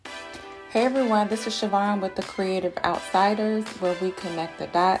Hey everyone, this is Siobhan with the Creative Outsiders, where we connect the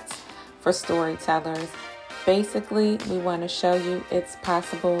dots for storytellers. Basically, we want to show you it's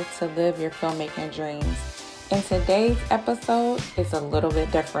possible to live your filmmaking dreams. And today's episode is a little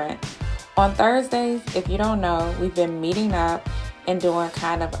bit different. On Thursdays, if you don't know, we've been meeting up and doing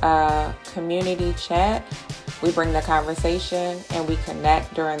kind of a community chat. We bring the conversation and we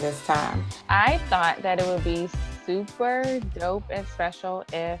connect during this time. I thought that it would be super dope and special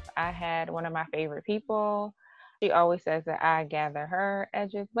if I had one of my favorite people. She always says that I gather her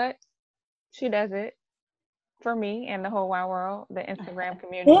edges, but she does it for me and the whole wide world, the Instagram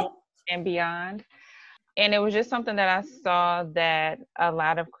community and beyond. And it was just something that I saw that a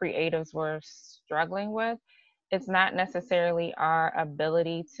lot of creatives were struggling with. It's not necessarily our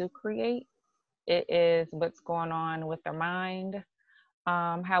ability to create, it is what's going on with our mind,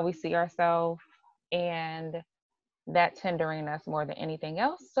 how we see ourselves, and that's hindering us more than anything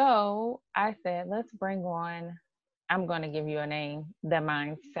else. So I said, let's bring on, I'm going to give you a name, the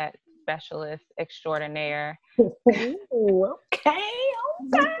mindset specialist extraordinaire. Ooh, okay.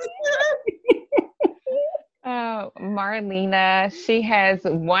 Marlena. She has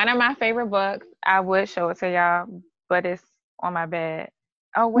one of my favorite books. I would show it to y'all, but it's on my bed.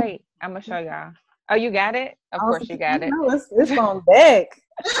 Oh, wait, I'm going to show y'all. Oh, you got it? Of course you got it. No, it's going back.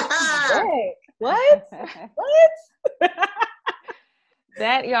 Back. What? What?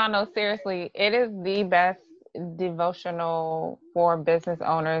 That y'all know, seriously, it is the best devotional for business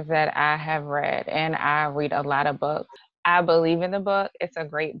owners that I have read, and I read a lot of books. I believe in the book. It's a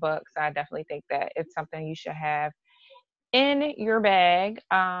great book, so I definitely think that it's something you should have in your bag.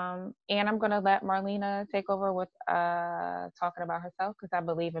 And I'm gonna let Marlena take over with talking about herself because I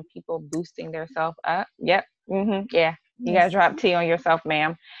believe in people boosting their self up. Yep. Yeah. You gotta drop tea on yourself,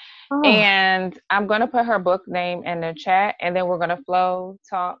 ma'am. Oh, And I'm gonna put her book name in the chat, and then we're gonna flow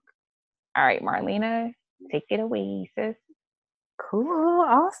talk. All right, Marlena, take it away, sis. cool.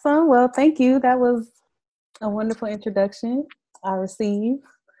 Awesome. Well, thank you. That was a wonderful introduction. I received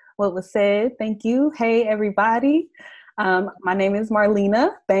what was said. Thank you. Hey, everybody. My name is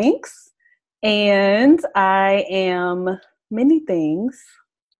Marlena. Thanks. And I am many things.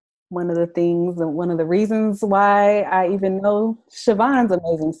 One of the reasons why I even know Siobhan's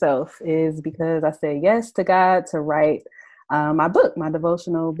amazing self is because I said yes to God to write my book, my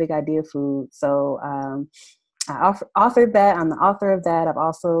devotional, Big Idea Food. So I authored that. I'm the author of that. I've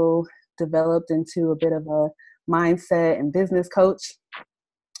also developed into a bit of a mindset and business coach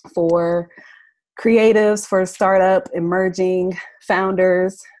for creatives, for startup, emerging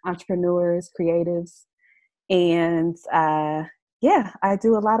founders, entrepreneurs, creatives. And yeah, I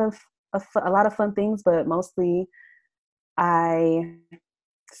do a lot of fun things, but mostly I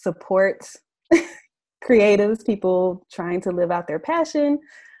support creatives, people trying to live out their passion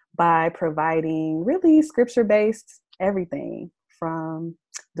by providing really scripture-based everything from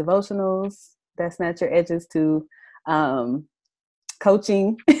devotionals that snatch your edges to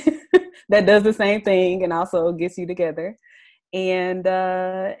coaching that does the same thing and also gets you together. And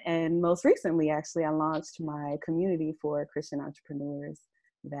most recently, actually, I launched my community for Christian entrepreneurs.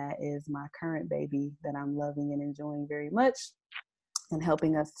 That is my current baby that I'm loving and enjoying very much, and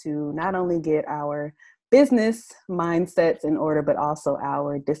helping us to not only get our business mindsets in order, but also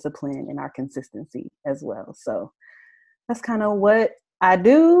our discipline and our consistency as well. So that's kind of what I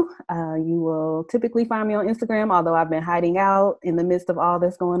do. You will typically find me on Instagram, although I've been hiding out in the midst of all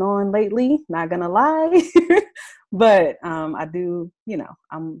that's going on lately. Not gonna lie. But I do,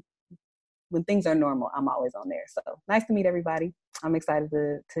 when things are normal, I'm always on there. So nice to meet everybody. I'm excited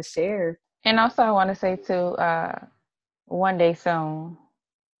to share. And also, I want to say too, one day soon,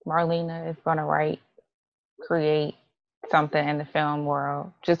 Marlena is gonna create something in the film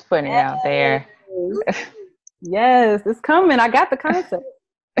world. Just putting it out there. Yes, it's coming. I got the concept.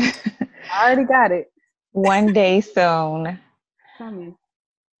 I already got it. One day soon. Coming.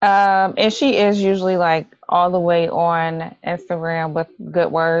 And she is usually like all the way on Instagram with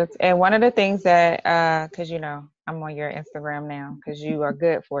good words. And one of the things that, because I'm on your Instagram now because you are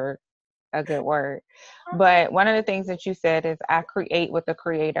good for a good word. But one of the things that you said is I create with the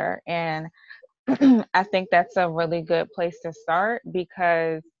creator. And I think that's a really good place to start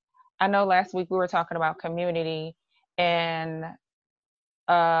because I know last week we were talking about community, and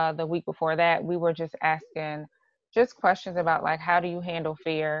the week before that we were just asking just questions about like how do you handle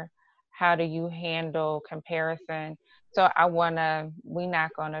fear, how do you handle comparison. So we're not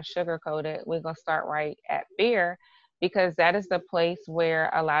gonna sugarcoat it, we're gonna start right at fear because that is the place where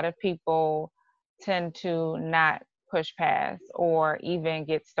a lot of people tend to not push past or even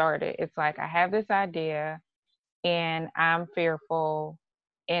get started. It's like I have this idea and I'm fearful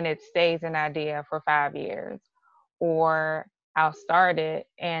and it stays an idea for 5 years, or I'll start it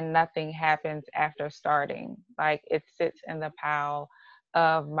and nothing happens after starting. Like it sits in the pile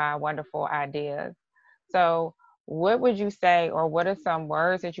of my wonderful ideas. So, what would you say, or what are some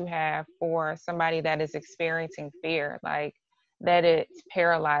words that you have for somebody that is experiencing fear, like that it's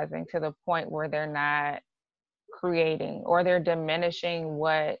paralyzing to the point where they're not creating or they're diminishing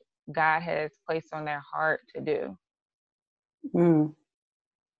what God has placed on their heart to do?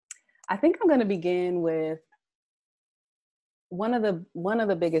 I think I'm going to begin with one of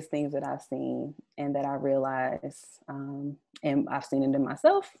the biggest things that I've seen and that I realize, and I've seen it in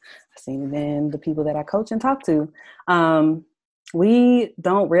myself, I've seen it in the people that I coach and talk to. We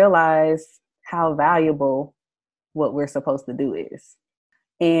don't realize how valuable what we're supposed to do is.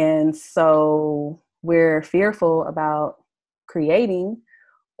 And so we're fearful about creating,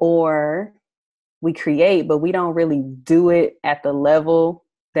 or we create, but we don't really do it at the level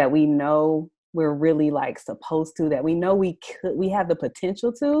that we know we're really like supposed to, that we know we have the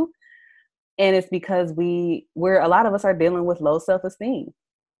potential to. And it's because we're a lot of us are dealing with low self-esteem.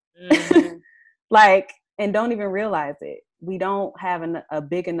 Mm-hmm. Like, and don't even realize it. We don't have a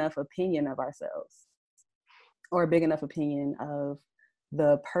big enough opinion of ourselves, or a big enough opinion of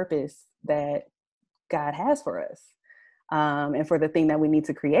the purpose that God has for us, and for the thing that we need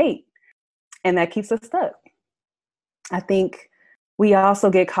to create. And that keeps us stuck. I think we also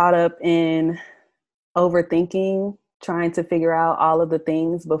get caught up in overthinking, trying to figure out all of the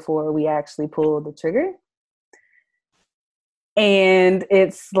things before we actually pull the trigger. And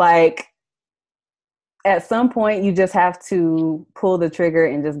it's like, at some point, you just have to pull the trigger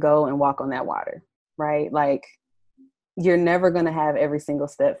and just go and walk on that water, right? Like, you're never going to have every single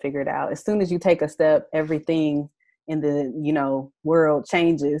step figured out. As soon as you take a step, everything in the, world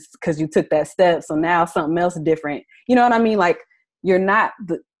changes because you took that step. So now something else different. You know what I mean? Like, you're not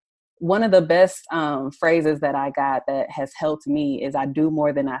one of the best phrases that I got that has helped me is I do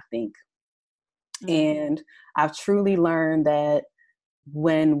more than I think. Mm-hmm. And I've truly learned that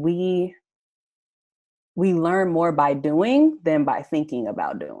when we learn more by doing than by thinking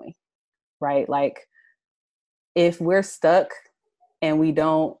about doing, right? Like, if we're stuck and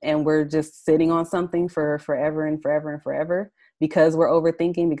we're just sitting on something for forever and forever and forever because we're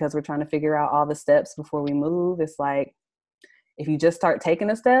overthinking, because we're trying to figure out all the steps before we move, it's like, if you just start taking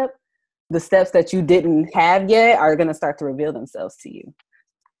a step, the steps that you didn't have yet are going to start to reveal themselves to you.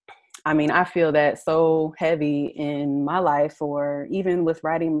 I mean, I feel that so heavy in my life, or even with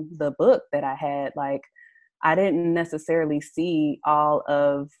writing the book that I had. Like, I didn't necessarily see all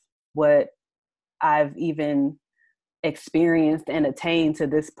of what I've even experienced and attained to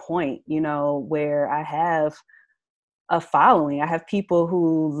this point, where I have a following. I have people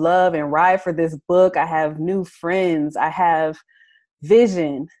who love and ride for this book. I have new friends. I have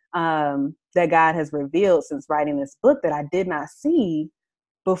vision that God has revealed since writing this book that I did not see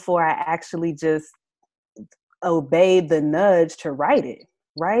before I actually just obeyed the nudge to write it,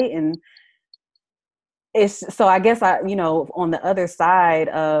 right? And so I guess on the other side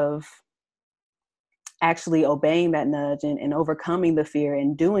of actually obeying that nudge and overcoming the fear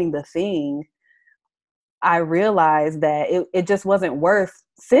and doing the thing, I realized that it just wasn't worth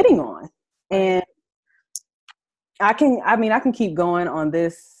sitting on. And I can keep going on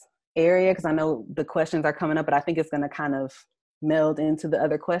this area because I know the questions are coming up, but I think it's going to kind of meld into the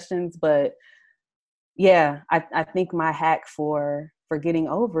other questions. But yeah, I think my hack for getting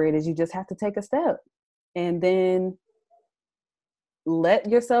over it is you just have to take a step and then let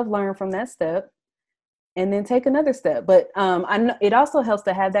yourself learn from that step and then take another step. But I know it also helps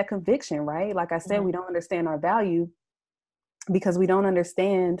to have that conviction, right? Like I said, mm-hmm. We don't understand our value because we don't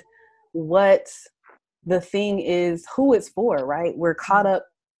understand what the thing is, who it's for, right? We're caught up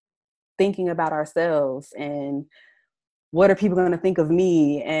thinking about ourselves and what are people going to think of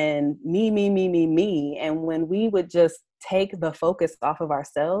me and me. And when we would just take the focus off of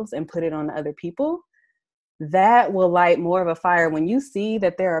ourselves and put it on other people, that will light more of a fire. When you see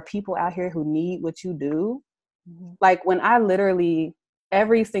that there are people out here who need what you do, mm-hmm. Like when I literally,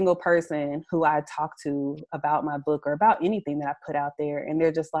 every single person who I talk to about my book or about anything that I put out there, and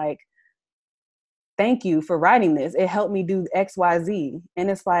they're just like, thank you for writing this. It helped me do X, Y, Z.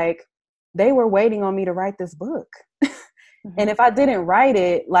 And it's like, they were waiting on me to write this book. Mm-hmm. And if I didn't write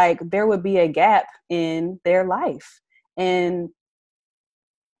it, like there would be a gap in their life. And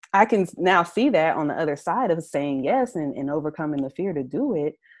I can now see that on the other side of saying yes and overcoming the fear to do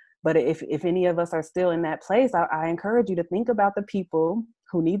it. But if any of us are still in that place, I encourage you to think about the people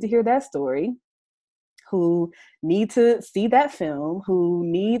who need to hear that story, who need to see that film, who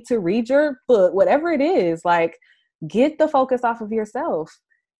need to read your book, whatever it is. Like, get the focus off of yourself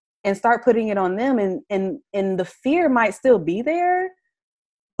and start putting it on them. And the fear might still be there,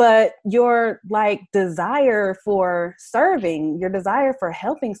 but your like desire for serving, your desire for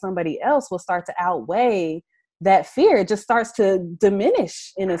helping somebody else will start to outweigh that fear. It just starts to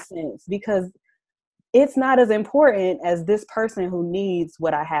diminish in a sense, because it's not as important as this person who needs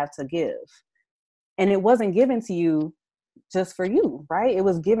what I have to give. And it wasn't given to you just for you, right? It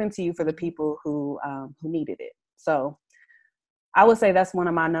was given to you for the people who needed it. So I would say that's one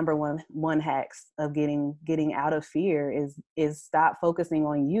of my number one hacks of getting out of fear is stop focusing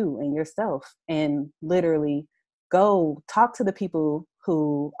on you and yourself, and literally go talk to the people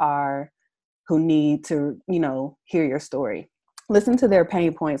who need to, hear your story. Listen to their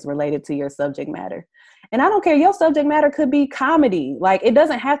pain points related to your subject matter. And I don't care, your subject matter could be comedy. Like, it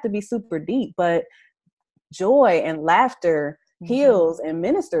doesn't have to be super deep, but joy and laughter heals and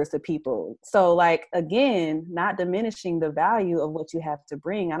ministers to people. So like, again, not diminishing the value of what you have to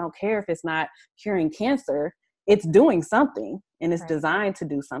bring. I don't care if it's not curing cancer, it's doing something, and it's designed to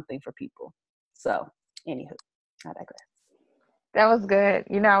do something for people. So anywho, I digress. That was good.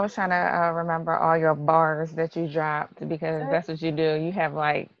 I was trying to remember all your bars that you dropped, because that's what you do. You have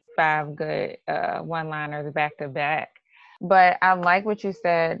like 5 good one-liners back to back. But I like what you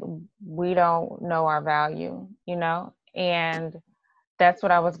said. We don't know our value, and that's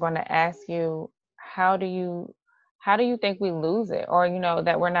what I was going to ask you. How do you think we lose it, or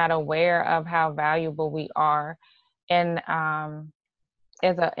that we're not aware of how valuable we are, and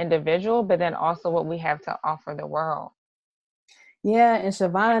as an individual, but then also what we have to offer the world? Yeah, and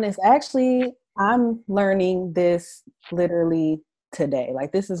Siobhan, is actually, I'm learning this literally today.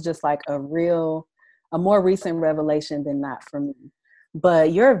 Like, this is just like a more recent revelation than not for me.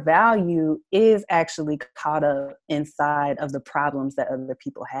 But your value is actually caught up inside of the problems that other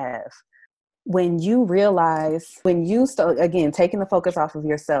people have. When you start, again, taking the focus off of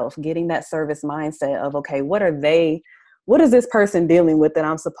yourself, getting that service mindset of, okay, what is this person dealing with that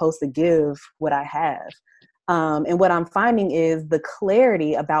I'm supposed to give what I have? And what I'm finding is the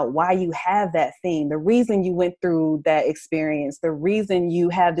clarity about why you have that thing, the reason you went through that experience, the reason you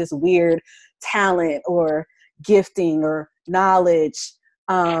have this weird talent or gifting or knowledge.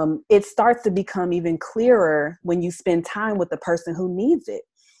 It starts to become even clearer when you spend time with the person who needs it.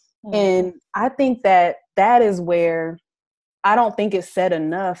 And I think that is where I don't think it's said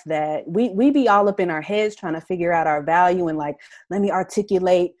enough that we be all up in our heads trying to figure out our value and like, let me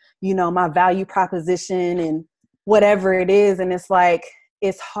articulate, my value proposition and whatever it is. And it's like,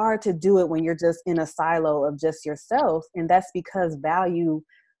 it's hard to do it when you're just in a silo of just yourself. And that's because value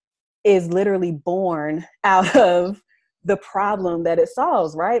is literally born out of the problem that it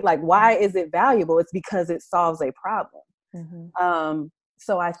solves, right? Like, why is it valuable? It's because it solves a problem.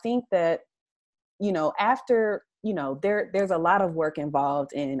 So I think that, after, there's a lot of work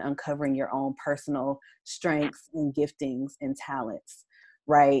involved in uncovering your own personal strengths and giftings and talents,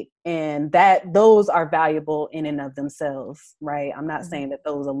 right? And those are valuable in and of themselves, right? I'm not saying that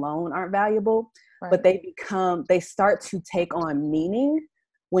those alone aren't valuable, but they start to take on meaning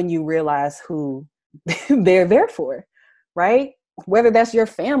when you realize who they're there for, right? Whether that's your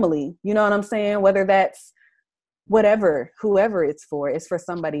family, you know what I'm saying? Whether that's whoever it's for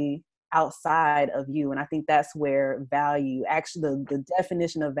somebody outside of you. And I think that's where value, actually the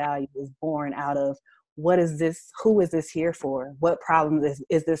definition of value is born out of, who is this here for? What problem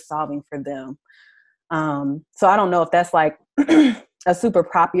is this solving for them? So I don't know if that's like a super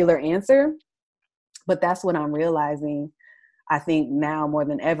popular answer, but that's what I'm realizing. I think now more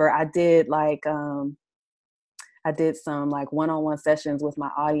than ever. I did some like one-on-one sessions with my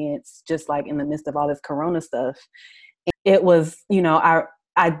audience, just like in the midst of all this Corona stuff. It was,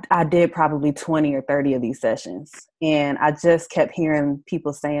 I did probably 20 or 30 of these sessions, and I just kept hearing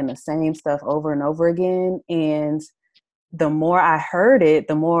people saying the same stuff over and over again. And the more I heard it,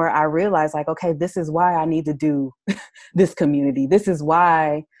 the more I realized, like, okay, this is why I need to do this community. This is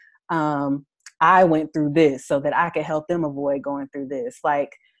why I went through this, so that I could help them avoid going through this.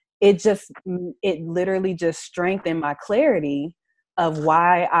 Like, it literally just strengthened my clarity of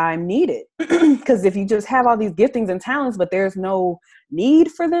why I'm needed. Because if you just have all these giftings and talents, but there's no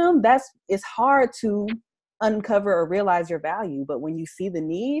need for them, it's hard to uncover or realize your value. But when you see the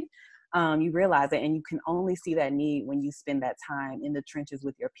need, you realize it, and you can only see that need when you spend that time in the trenches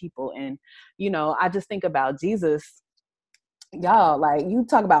with your people. And, I just think about Jesus, y'all, like, you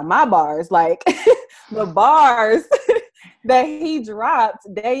talk about my bars, like the bars that he dropped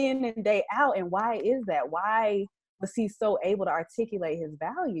day in and day out. And why is that? Why was he so able to articulate his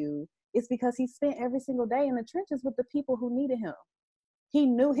value? It's because he spent every single day in the trenches with the people who needed him. He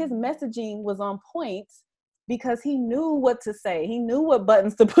knew his messaging was on point because he knew what to say. He knew what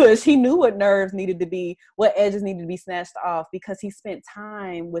buttons to push. He knew what nerves needed to be, what edges needed to be snatched off, because he spent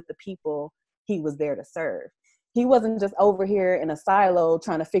time with the people he was there to serve. He wasn't just over here in a silo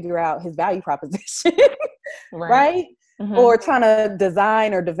trying to figure out his value proposition, right? Mm-hmm. Or trying to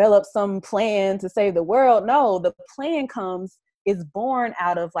design or develop some plan to save the world. No, the plan is born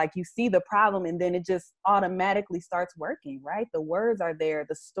out of, like, you see the problem and then it just automatically starts working, right? The words are there,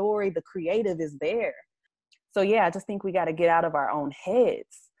 the story, the creative is there. So yeah, I just think we got to get out of our own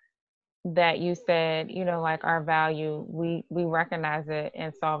heads. That you said, you know, like our value, we recognize it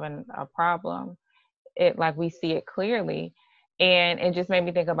in solving a problem. It, like, we see it clearly. And it just made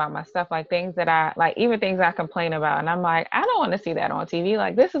me think about my stuff, like things that I like, even things I complain about. And I'm like, I don't want to see that on TV.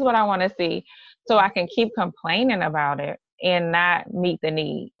 Like, this is what I want to see. So I can keep complaining about it and not meet the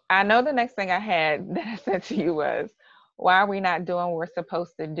need. I know the next thing I had that I said to you was, why are we not doing what we're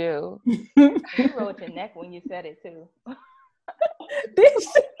supposed to do? You wrote your neck when you said it too.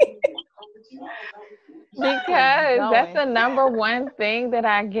 Because that's the number one thing that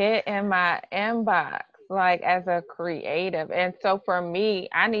I get in my inbox, like, as a creative. And so for me,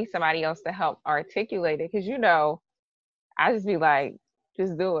 I need somebody else to help articulate it, because, you know, I just be like,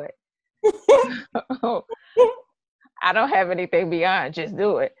 just do it. I don't have anything beyond just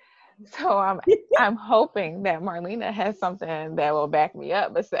do it. So I'm hoping that Marlena has something that will back me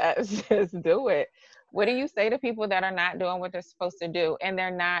up besides just do it. What do you say to people that are not doing what they're supposed to do? And they're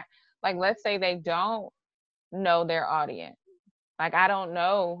not, like, let's say they don't know their audience. Like, I don't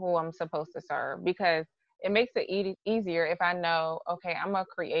know who I'm supposed to serve, because it makes it easier if I know, okay, I'm a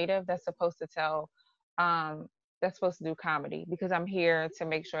creative that's supposed to that's supposed to do comedy, because I'm here to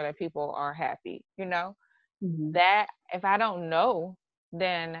make sure that people are happy, you know? Mm-hmm. That, if I don't know,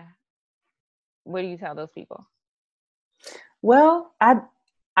 then what do you tell those people? Well,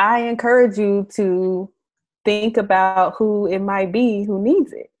 I encourage you to think about who it might be who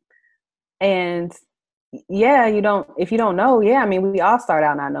needs it. And yeah, if you don't know, yeah, I mean, we all start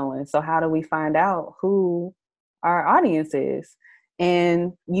out not knowing. So how do we find out who our audience is?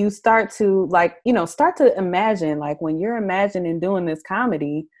 And you start to, like, start to imagine, like, when you're imagining doing this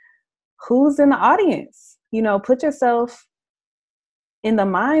comedy, who's in the audience? Put yourself in the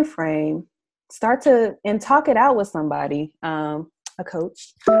mind frame, start to, and talk it out with somebody, a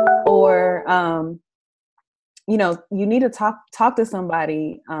coach, or, you need to talk to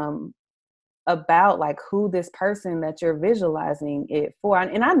somebody, about, like, who this person that you're visualizing it for.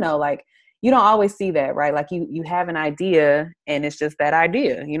 And I know, like, you don't always see that, right? Like, you have an idea and it's just that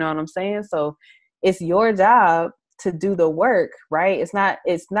idea, you know what I'm saying? So it's your job to do the work, right? It's not,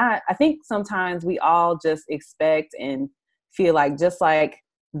 I think sometimes we all just expect and feel like, just like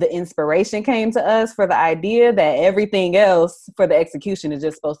the inspiration came to us for the idea, that everything else for the execution is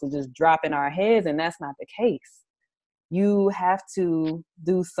just supposed to just drop in our heads. And that's not the case. You have to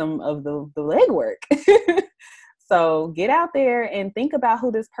do some of the legwork. So get out there and think about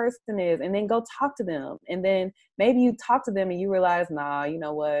who this person is, and then go talk to them. And then maybe you talk to them and you realize, nah, you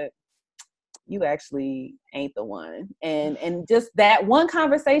know what? You actually ain't the one. And just that one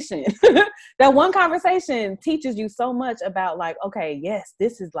conversation, that one conversation teaches you so much about, like, okay, yes,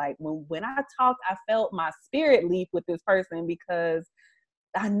 this is, like, when I talked, I felt my spirit leap with this person, because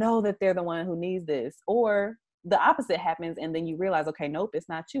I know that they're the one who needs this. Or the opposite happens, and then you realize, okay, nope, it's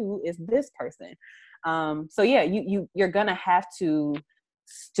not you, it's this person. So yeah, you're gonna have to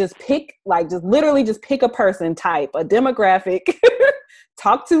just pick, like, just literally just pick a person type, a demographic,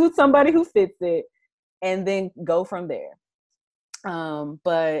 talk to somebody who fits it, and then go from there.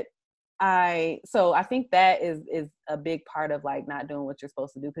 But I think that is a big part of, like, not doing what you're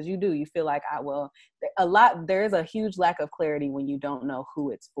supposed to do, because you feel like, there is a huge lack of clarity when you don't know who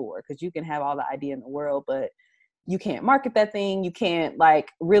it's for, because you can have all the idea in the world, but you can't market that thing. You can't, like,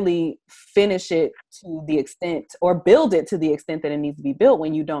 really finish it to the extent, or build it to the extent that it needs to be built,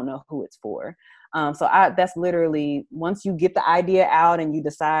 when you don't know who it's for. So that's literally, once you get the idea out and you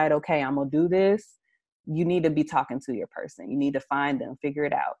decide, okay, I'm gonna do this, you need to be talking to your person. You need to find them, figure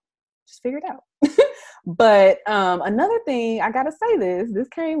it out. Just figure it out. But another thing, I gotta say, this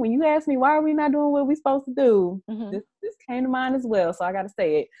came when you asked me, why are we not doing what we're supposed to do? Mm-hmm. This came to mind as well, so I gotta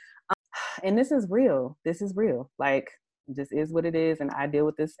say it. And this is real. Like, this is what it is, and I deal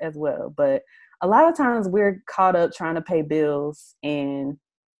with this as well. But a lot of times we're caught up trying to pay bills, and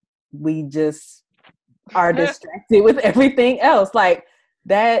we just are distracted with everything else. Like,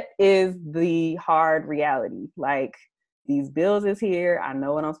 that is the hard reality. Like, these bills is here. I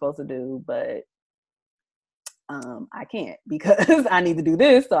know what I'm supposed to do, but I can't, because I need to do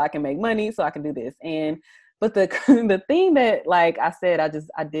this so I can make money, so I can do this. But the thing that, like I said,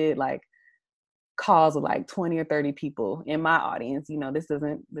 I did, like, calls with like 20 or 30 people in my audience. You know, this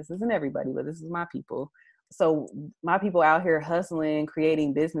isn't everybody, but this is my people. So my people out here hustling,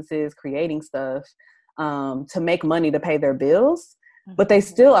 creating businesses, creating stuff to make money to pay their bills, but they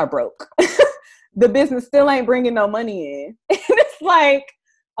still are broke. The business still ain't bringing no money in. And it's like,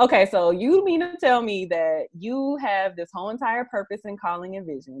 okay, so you mean to tell me that you have this whole entire purpose and calling and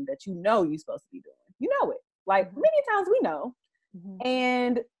vision that you know you're supposed to be doing. You know it. Like many times we know.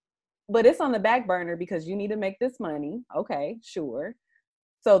 But it's on the back burner because you need to make this money. Okay, sure.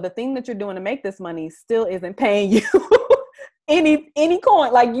 So the thing that you're doing to make this money still isn't paying you any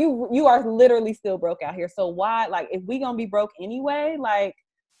coin. Like you are literally still broke out here. So why, like, if we gonna be broke anyway, like,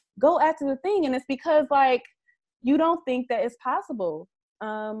 go after the thing. And it's because, like, you don't think that it's possible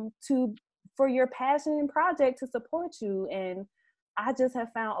for your passion and project to support you. And I just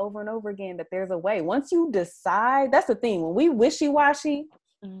have found over and over again that there's a way. Once you decide, that's the thing. When we wishy-washy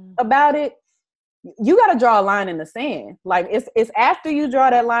about it, you got to draw a line in the sand. Like, it's after you draw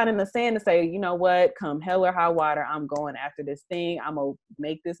that line in the sand to say, you know what, come hell or high water, I'm going after this thing. I'm going to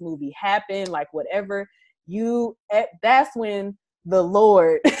make this movie happen. Like, whatever that's when the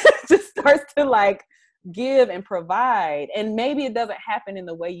Lord just starts to, like, give and provide. And maybe it doesn't happen in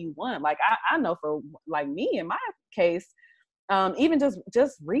the way you want. Like, I know for, like, me in my case, even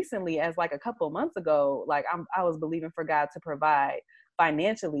just recently, as like a couple of months ago, like I was believing for God to provide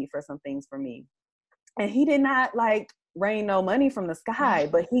financially for some things for me. And he did not, like, rain no money from the sky,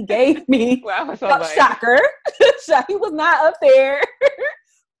 but he gave me shocker. He was not up there.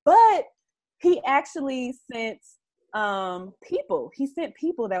 But he actually sent people. He sent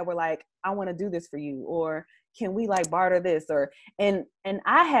people that were like, I want to do this for you, or can we, like, barter this, or and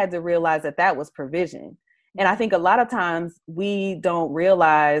I had to realize that was provision. And I think a lot of times we don't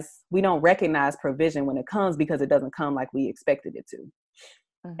recognize provision when it comes, because it doesn't come like we expected it to.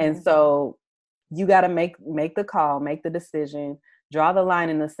 And so you got to make the call, make the decision, draw the line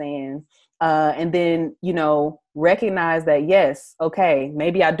in the sand, and then, you know, recognize that, yes, okay,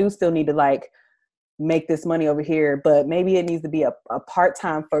 maybe I do still need to, like, make this money over here, but maybe it needs to be a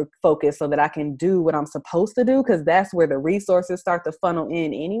part-time focus so that I can do what I'm supposed to do, because that's where the resources start to funnel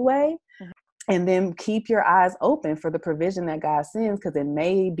in anyway. And then keep your eyes open for the provision that God sends, because it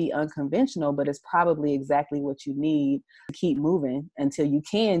may be unconventional, but it's probably exactly what you need to keep moving until you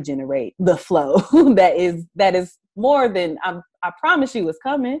can generate the flow that is more than I promise you is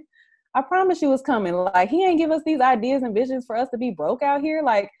coming. I promise you it's coming. Like, he ain't give us these ideas and visions for us to be broke out here.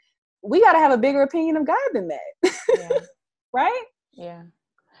 Like, we got to have a bigger opinion of God than that. Yeah. Right? Yeah.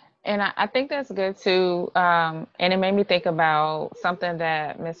 And I think that's good too. And it made me think about something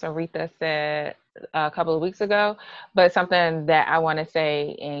that Miss Aretha said a couple of weeks ago, but something that I want to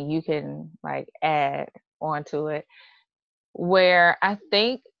say, and you can, like, add onto it, where I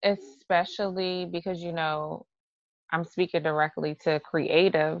think, especially because, you know, I'm speaking directly to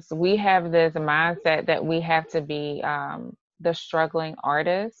creatives, we have this mindset that we have to be the struggling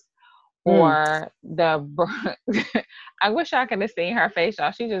artist, or I wish I could have seen her face,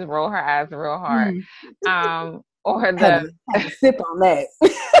 y'all. She just rolled her eyes real hard. Or had to sip on that.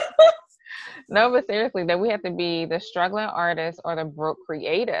 No, but seriously, that we have to be the struggling artist or the broke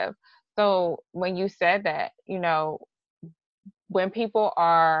creative. So when you said that, you know, when people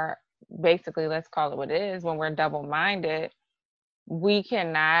are basically, let's call it what it is, when we're double-minded, we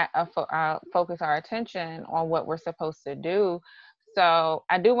cannot focus our attention on what we're supposed to do. So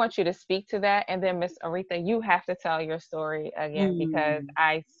I do want you to speak to that. And then Miss Aretha, you have to tell your story again, because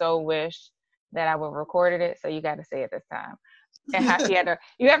I so wish that I would have recorded it. So you got to say it this time. And how she had to,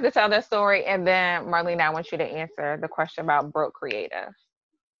 you have to tell that story. And then Marlena, I want you to answer the question about broke creative.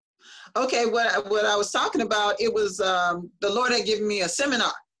 Okay, what I was talking about, it was the Lord had given me a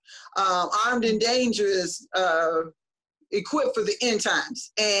seminar, Armed and Dangerous, equipped for the end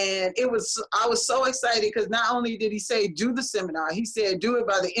times. And I was so excited, because not only did he say do the seminar, he said do it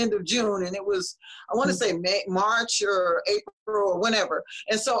by the end of June, and it was, I want to say March or April or whenever.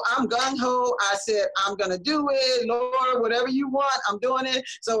 And so I'm gung-ho. I said, I'm gonna do it, Lord, whatever you want, I'm doing it.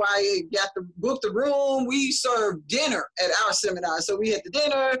 So I got to book the room. We served dinner at our seminar, so we had the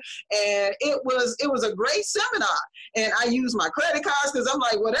dinner, and it was a great seminar. And I used my credit cards, because I'm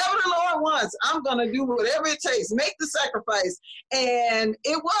like, whatever the Lord wants, I'm gonna do whatever it takes, make the sacrifice. And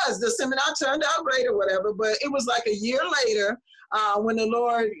the seminar turned out great or whatever, but it was like a year later when the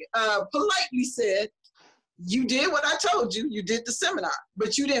Lord politely said, you did what I told you, you did the seminar,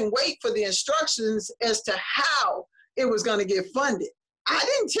 but you didn't wait for the instructions as to how it was going to get funded. I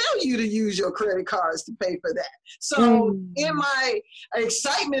didn't tell you to use your credit cards to pay for that. So in my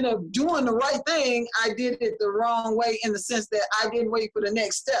excitement of doing the right thing, I did it the wrong way, in the sense that I didn't wait for the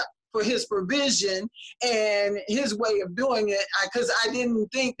next step. for his provision and his way of doing it, because I didn't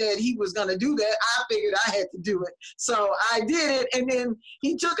think that he was going to do that. I figured I had to do it. So I did it, and then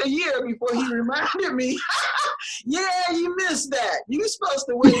he took a year before he reminded me, yeah, you missed that. You're supposed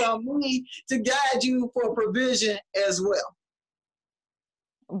to wait on me to guide you for provision as well.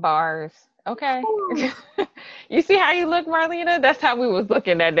 Bars. Okay. You see how you look, Marlena? That's how we was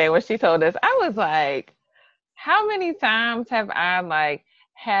looking that day when she told us. I was like, how many times have I like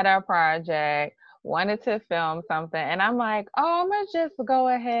had a project, wanted to film something, and I'm like, oh, I'm gonna just go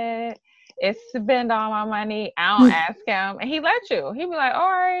ahead and spend all my money. I don't ask him, and he let you. He be like,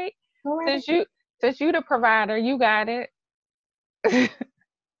 all right, since you the provider, you got it.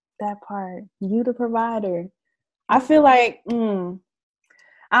 That part, you the provider. I feel like, I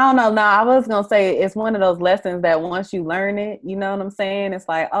don't know. No, I was gonna say it's one of those lessons that once you learn it, you know what I'm saying? It's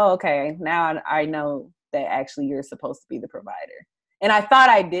like, oh, okay, now I know that actually you're supposed to be the provider. And I thought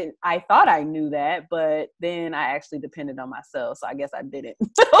I knew that, but then I actually depended on myself. So I guess I didn't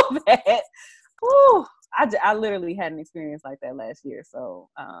know that. Whew, I literally had an experience like that last year. So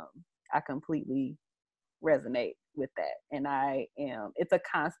I completely resonate with that. And it's a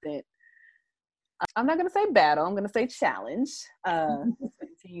constant, I'm not going to say battle, I'm going to say challenge, to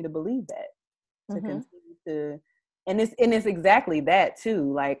continue to believe that, to continue to, and it's exactly that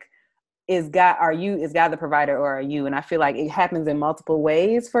too. Like, is God the provider, or are you? And I feel like it happens in multiple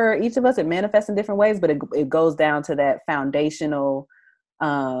ways for each of us. It manifests in different ways, but it goes down to that foundational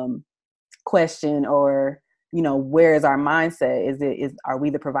question, or, where is our mindset? Are we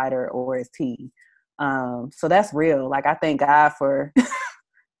the provider, or is T? So that's real. Like, I thank God for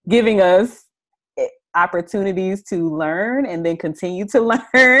giving us opportunities to learn and then continue to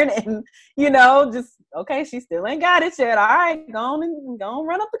learn, and just, okay, she still ain't got it yet. All right, go on,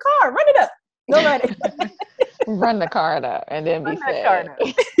 run up the car, run it up, go right Run the card up and then be sad.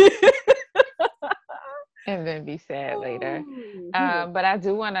 And then be sad later. But I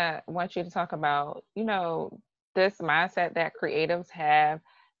do want you to talk about, this mindset that creatives have,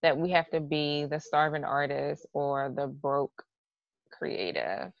 that we have to be the starving artist or the broke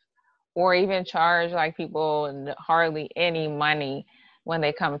creative, or even charge like people hardly any money when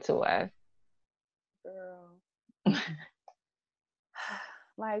they come to us. Girl.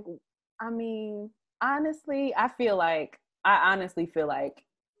 Like, I mean, honestly, I honestly feel like,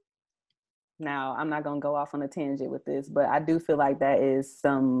 now I'm not going to go off on a tangent with this, but I do feel like that is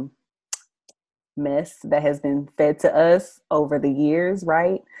some mess that has been fed to us over the years,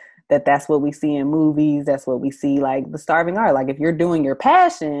 right? That's what we see in movies. That's what we see, like the starving art. Like, if you're doing your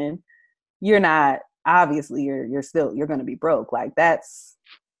passion, you're not, obviously you're going to be broke. Like, that's,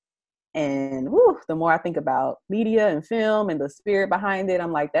 and the more I think about media and film and the spirit behind it,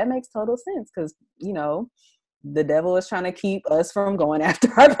 I'm like, that makes total sense. Cause the devil is trying to keep us from going after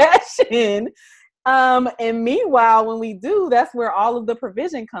our passion. And meanwhile, when we do, that's where all of the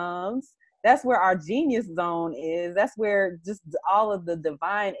provision comes. That's where our genius zone is. That's where just all of the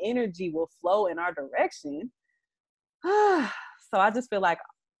divine energy will flow in our direction. So I just feel like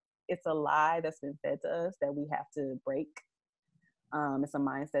it's a lie that's been fed to us that we have to break. It's a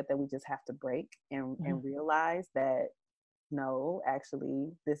mindset that we just have to break and realize that, no,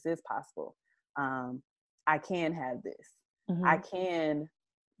 actually, this is possible. I can have this. I can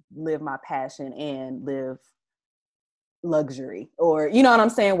live my passion and live luxury, or, you know what I'm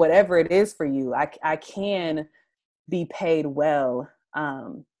saying? Whatever it is for you, I can be paid well,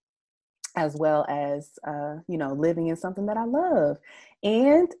 as well as, living in something that I love.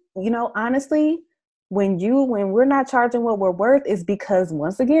 And, honestly, when we're not charging what we're worth, is because,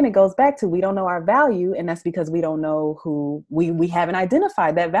 once again, it goes back to, we don't know our value. And that's because we don't know who we haven't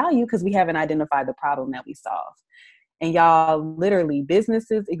identified that value, because we haven't identified the problem that we solve. And y'all, literally,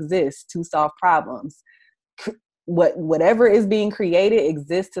 businesses exist to solve problems. Whatever is being created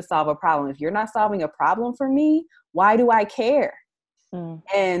exists to solve a problem. If you're not solving a problem for me, why do I care?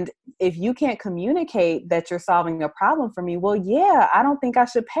 And if you can't communicate that you're solving a problem for me, well, yeah, I don't think I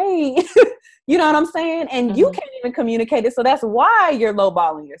should pay. You know what I'm saying? And you can't even communicate it. So that's why you're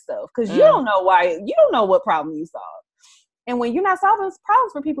lowballing yourself, because you don't know what problem you solve. And when you're not solving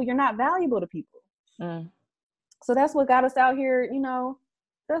problems for people, you're not valuable to people. So that's what got us out here,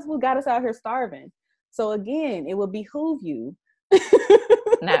 that's what got us out here starving. So again, it would behoove you.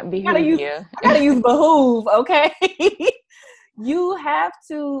 Not behoove you. I gotta use behoove, okay? You have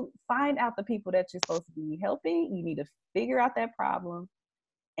to find out the people that you're supposed to be helping. You need to figure out that problem,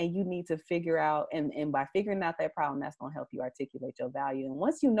 and you need to figure out, and by figuring out that problem, that's going to help you articulate your value. And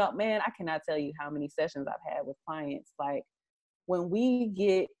once you know, man, I cannot tell you how many sessions I've had with clients. Like, when we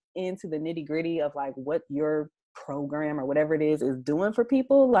get into the nitty gritty of like what your program or whatever it is doing for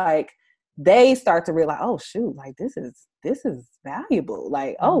people, like they start to realize, oh shoot, like this is valuable.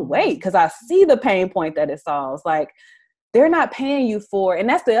 Like, oh wait, because I see the pain point that it solves. Like they're not paying you for, and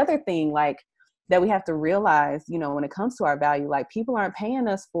that's the other thing, like that we have to realize, you know, when it comes to our value, like people aren't paying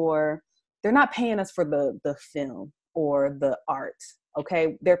us for, they're not paying us for the film or the art.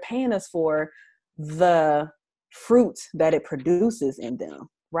 Okay. They're paying us for the fruit that it produces in them.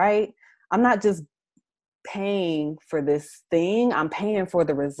 Right. I'm not just paying for this thing. I'm paying for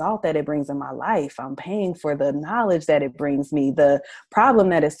the result that it brings in my life. I'm paying for the knowledge that it brings me, the problem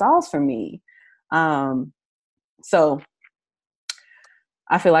that it solves for me. So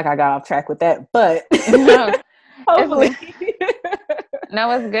I feel like I got off track with that, but No, hopefully. No,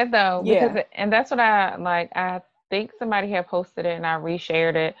 it's good though, because, Yeah. and that's what I like. I think somebody had posted it and I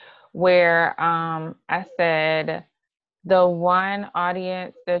reshared it where I said the one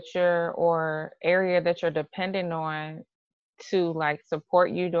audience that you're, or area that you're depending on to like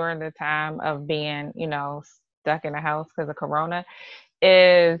support you during the time of being, you know, stuck in the house because of Corona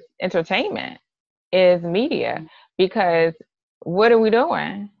is entertainment, is media. Because what are we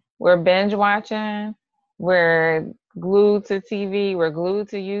doing? We're binge watching, we're glued to TV, we're glued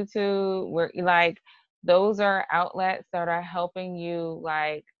to YouTube, we're like, those are outlets that are helping you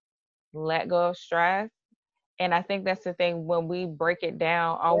like let go of stress. And I think that's the thing, when we break it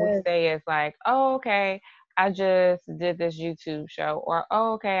down, all we Yes. say is like, oh, okay, I just did this YouTube show, or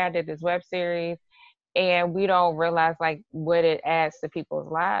oh, okay, I did this web series. And we don't realize like what it adds to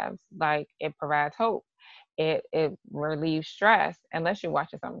people's lives. Like it provides hope. It relieves stress. Unless you're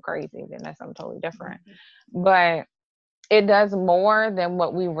watching something crazy, then that's something totally different. But it does more than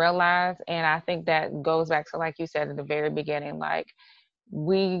what we realize. And I think that goes back to, like you said at the very beginning, like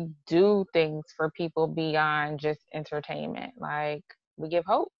we do things for people beyond just entertainment. Like we give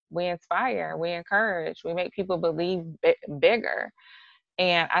hope, we inspire, we encourage, we make people believe bigger.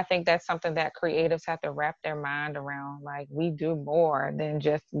 And I think that's something that creatives have to wrap their mind around. Like we do more than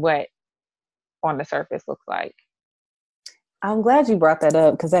just what on the surface looks like. I'm glad you brought that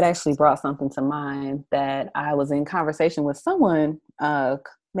up, because that actually brought something to mind that I was in conversation with someone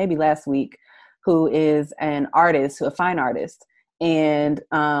maybe last week who is an artist, a fine artist, and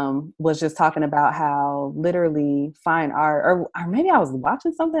was just talking about how literally fine art, or maybe I was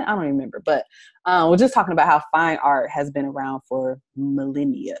watching something, I don't remember, but we're just talking about how fine art has been around for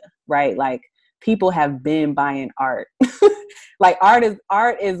millennia, right? Like people have been buying art. Like art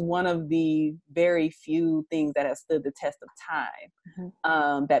is one of the very few things that have stood the test of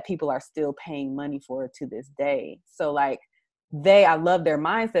time, that people are still paying money for to this day. So like I love their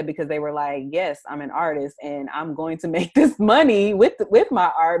mindset, because they were like, yes, I'm an artist and I'm going to make this money with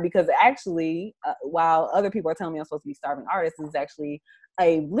my art, because actually, while other people are telling me I'm supposed to be starving artist, this is actually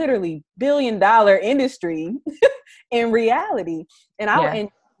a literally billion-dollar industry in reality. And and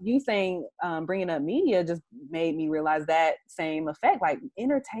you saying, bringing up media just made me realize that same effect, like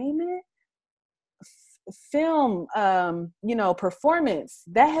entertainment, film, performance,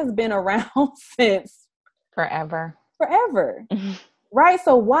 that has been around since Forever. Right.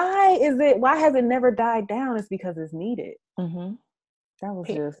 So why has it never died down? It's because it's needed. Mm-hmm. That was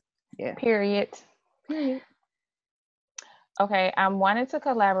just, yeah. Period. Okay, I'm wanting to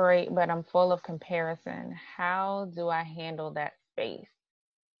collaborate, but I'm full of comparison. How do I handle that space?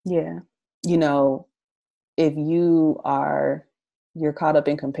 Yeah. If you're caught up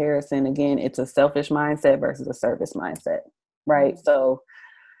in comparison, again, it's a selfish mindset versus a service mindset, right? Mm-hmm. So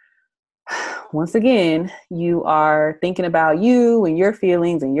once again, you are thinking about you and your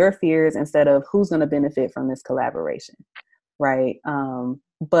feelings and your fears instead of who's going to benefit from this collaboration, right?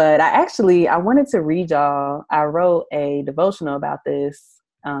 But I wanted to read y'all. I wrote a devotional about this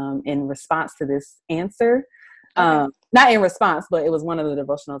in response to this answer. Okay. Not in response, but it was one of the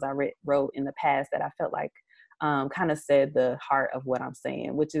devotionals I wrote in the past that I felt like kind of said the heart of what I'm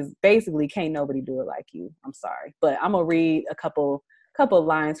saying, which is basically, can't nobody do it like you. I'm sorry, but I'm gonna read a couple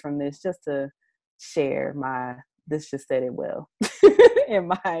lines from this just to share this just said it well in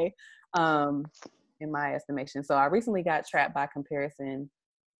my estimation. So I recently got trapped by comparison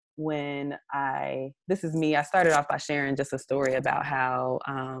when this is me. I started off by sharing just a story about how,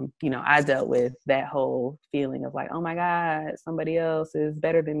 I dealt with that whole feeling of like, oh my God, somebody else is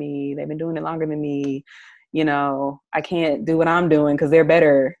better than me. They've been doing it longer than me. I can't do what I'm doing because they're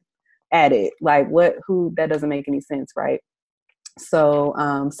better at it. Like that doesn't make any sense. Right. So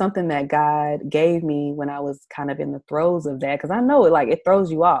something that God gave me when I was kind of in the throes of that, because I know it throws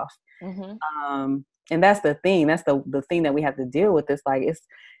you off. Mm-hmm. And that's the thing. That's the thing that we have to deal with. It's like, it's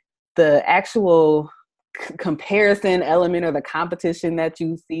the actual comparison element or the competition that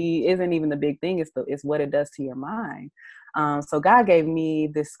you see isn't even the big thing. It's what it does to your mind. So God gave me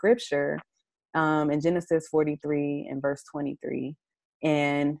this scripture in Genesis 43 and verse 23.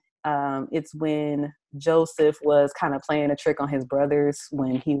 And it's when Joseph was kind of playing a trick on his brothers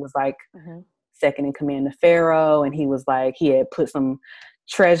when he was like second in command to Pharaoh. And he was like, he had put some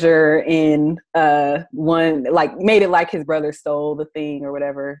treasure in one, like made it like his brother stole the thing or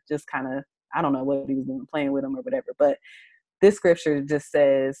whatever, just kind of, I don't know what he was doing, playing with him or whatever. But this scripture just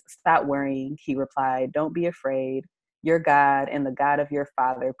says, stop worrying. He replied, don't be afraid. Your God and the God of your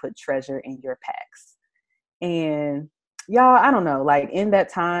father put treasure in your packs. And y'all, I don't know, like in that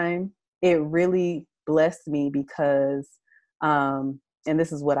time, it really blessed me because, and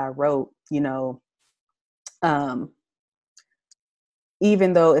this is what I wrote,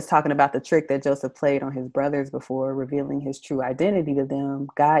 even though it's talking about the trick that Joseph played on his brothers before revealing his true identity to them,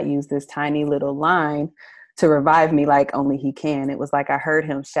 God used this tiny little line to revive me like only he can. It was like I heard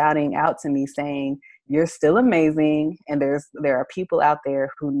him shouting out to me saying, you're still amazing, and there are people out there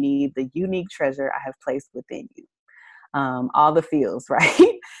who need the unique treasure I have placed within you. All the feels,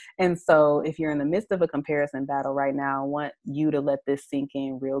 right? And so if you're in the midst of a comparison battle right now, I want you to let this sink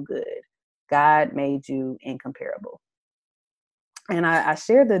in real good. God made you incomparable. And I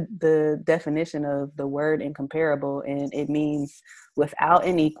share the definition of the word incomparable, and it means without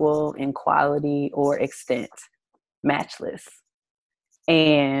an equal in quality or extent, matchless.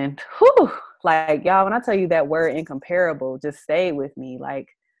 And like y'all, when I tell you that word incomparable, just stay with me. Like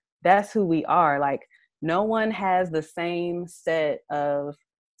that's who we are. Like no one has the same set of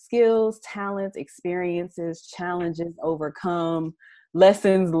skills, talents, experiences, challenges overcome,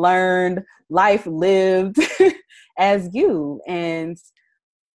 lessons learned, life lived as you. And,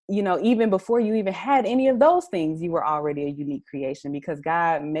 even before you even had any of those things, you were already a unique creation because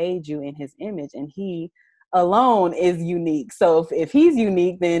God made you in his image and he alone is unique. So if he's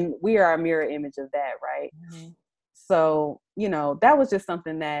unique, then we are a mirror image of that, right? Mm-hmm. So, that was just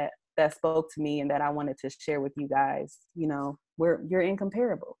something that spoke to me and that I wanted to share with you guys. You're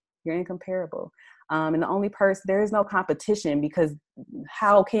incomparable. You're incomparable. And the only person, there is no competition because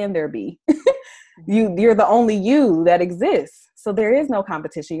how can there be? You're the only you that exists. So there is no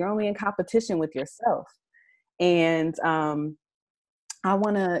competition. You're only in competition with yourself. And I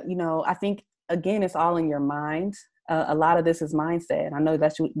want to, I think, again, it's all in your mind. A lot of this is mindset. I know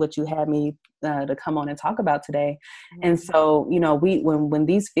that's what you had me to come on and talk about today. Mm-hmm. And so, when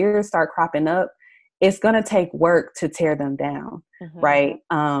these fears start cropping up, it's going to take work to tear them down, right?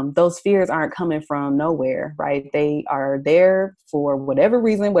 Those fears aren't coming from nowhere, right? They are there for whatever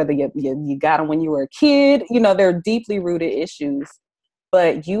reason, whether you got them when you were a kid, they're deeply rooted issues.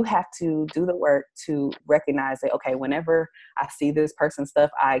 But you have to do the work to recognize that, okay, whenever I see this person's stuff,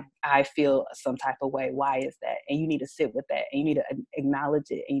 I feel some type of way. Why is that? And you need to sit with that and you need to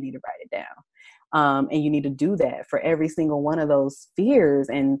acknowledge it and you need to write it down. And you need to do that for every single one of those fears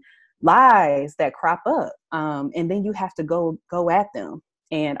and lies that crop up. And then you have to go at them.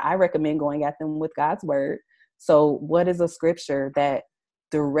 And I recommend going at them with God's word. So what is a scripture that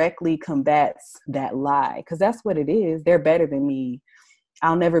directly combats that lie? Because that's what it is. They're better than me.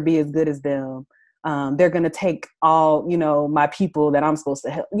 I'll never be as good as them. They're going to take all, my people that I'm supposed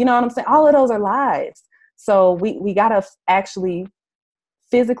to help. You know what I'm saying? All of those are lies. So we got to actually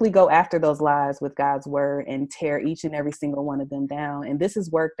physically go after those lies with God's word and tear each and every single one of them down. And this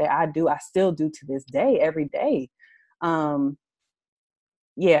is work that I still do to this day, every day.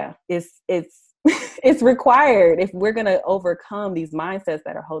 It's it's required. If we're going to overcome these mindsets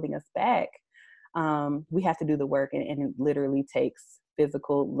that are holding us back, we have to do the work, and it literally takes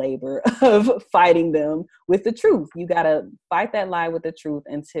physical labor of fighting them with the truth. You got to fight that lie with the truth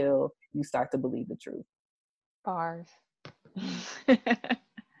until you start to believe the truth. Bars.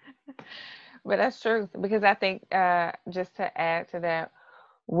 But that's true, because I think just to add to that,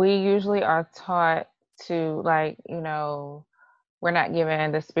 we usually are taught to, like, we're not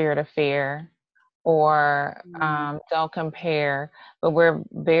given the spirit of fear or don't compare, but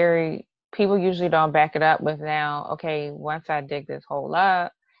people usually don't back it up with, now, okay, once I dig this hole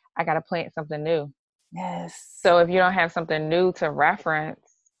up, I got to plant something new. Yes. So if you don't have something new to reference,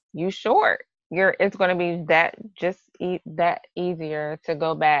 you short. It's going to be that easier to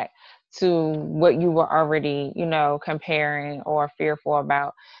go back to what you were already, comparing or fearful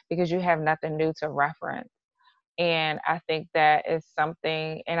about, because you have nothing new to reference. And I think that is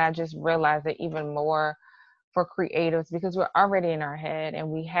something, and I just realized it even more for creatives, because we're already in our head and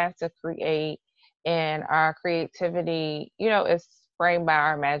we have to create, and our creativity, is framed by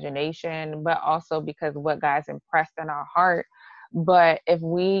our imagination, but also because what God's impressed in our heart. But if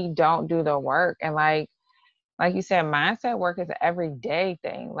we don't do the work, and like like you said, mindset work is an everyday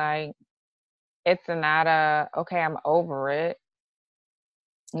thing. Like, it's not okay, I'm over it.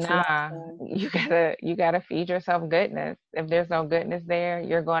 Nah, you gotta feed yourself goodness. If there's no goodness there,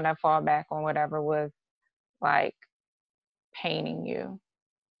 you're going to fall back on whatever was like paining you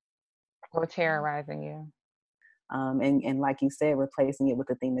or terrorizing you. And like you said, replacing it with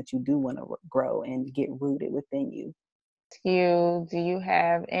the thing that you do want to grow and get rooted within you. Do you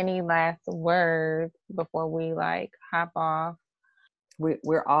have any last words before we like hop off?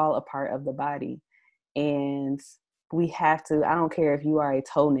 We're all a part of the body, and we have to. I don't care if you are a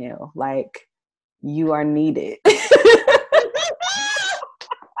toenail, like, you are needed.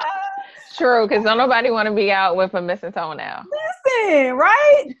 True, because don't nobody want to be out with a missing toenail. Listen,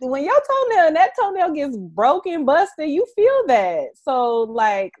 right? When your toenail and that toenail gets broken, busted, you feel that. So,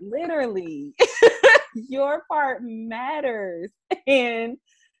 like, literally, your part matters. And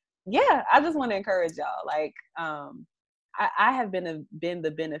yeah, I just want to encourage y'all. Like, I have been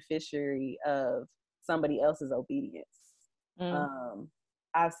the beneficiary of somebody else's obedience.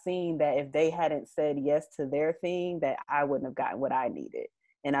 I've seen that if they hadn't said yes to their thing, that I wouldn't have gotten what I needed.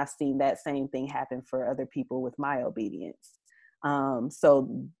 And I've seen that same thing happen for other people with my obedience.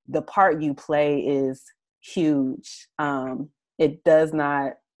 So the part you play is huge. It does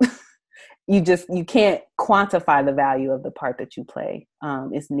not, you can't quantify the value of the part that you play.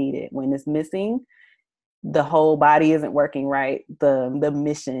 It's needed. When it's missing, the whole body isn't working right. The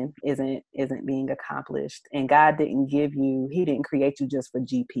mission isn't being accomplished. And God he didn't create you just for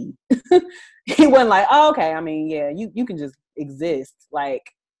GP. He wasn't like, oh, okay, I mean, yeah, you can just exist. Like,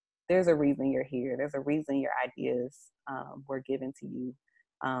 there's a reason you're here. There's a reason your ideas were given to you.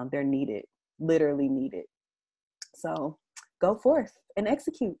 They're needed, literally needed. So go forth and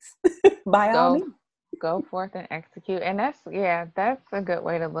execute by all means. Go forth and execute. And that's a good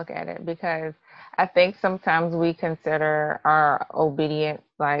way to look at it, because I think sometimes we consider our obedience,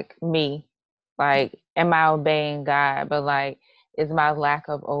 like me, like, am I obeying God? But like, is my lack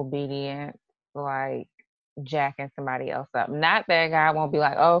of obedience like jacking somebody else up? Not that God won't be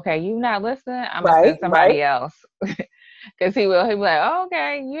like, oh, okay, you not listening, I'm gonna send somebody else. Because he'll be like, oh,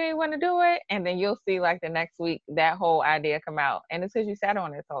 okay, you ain't want to do it. And then you'll see like the next week that whole idea come out. And it's because you sat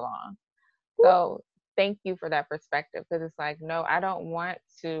on it so long. So thank you for that perspective, because it's like, no, I don't want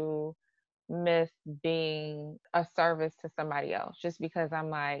to miss being a service to somebody else just because I'm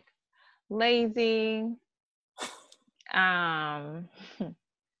like lazy,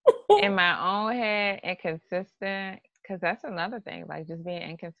 in my own head, inconsistent, because that's another thing, like just being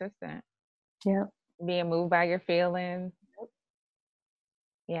inconsistent. Yeah. Being moved by your feelings.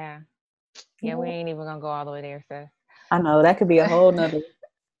 Yeah. Yeah, we ain't even gonna go all the way there, sis. I know that could be a whole nother.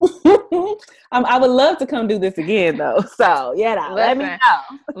 I would love to come do this again, though. So yeah, let me know.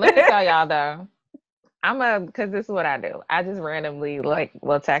 Let me tell y'all though. Because this is what I do. I just randomly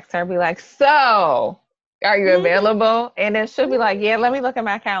will text her, be like, so are you available? And then she'll be like, yeah, let me look at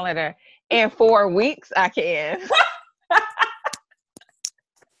my calendar. In 4 weeks, I can.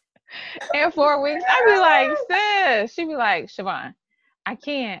 In 4 weeks, I'd be like, sis. She'd be like, Siobhan, I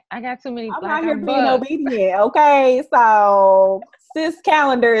can't. I got too many. I'm out here being obedient. Okay, so sis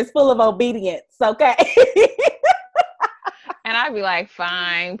calendar is full of obedience. Okay. And I'd be like,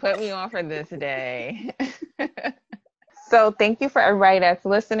 fine, put me on for this day. So thank you for everybody that's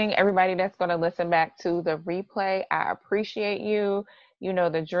listening, everybody that's going to listen back to the replay. I appreciate you. You know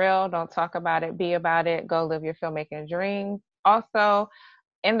the drill. Don't talk about it. Be about it. Go live your filmmaking dreams. Also,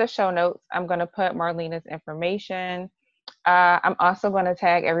 in the show notes, I'm going to put Marlena's information. I'm also going to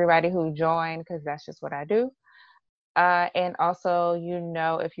tag everybody who joined, because that's just what I do. And also,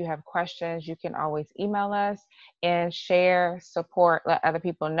 if you have questions, you can always email us and share, support, let other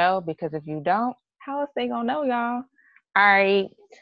people know, because if you don't, how else they gonna know, y'all? All right.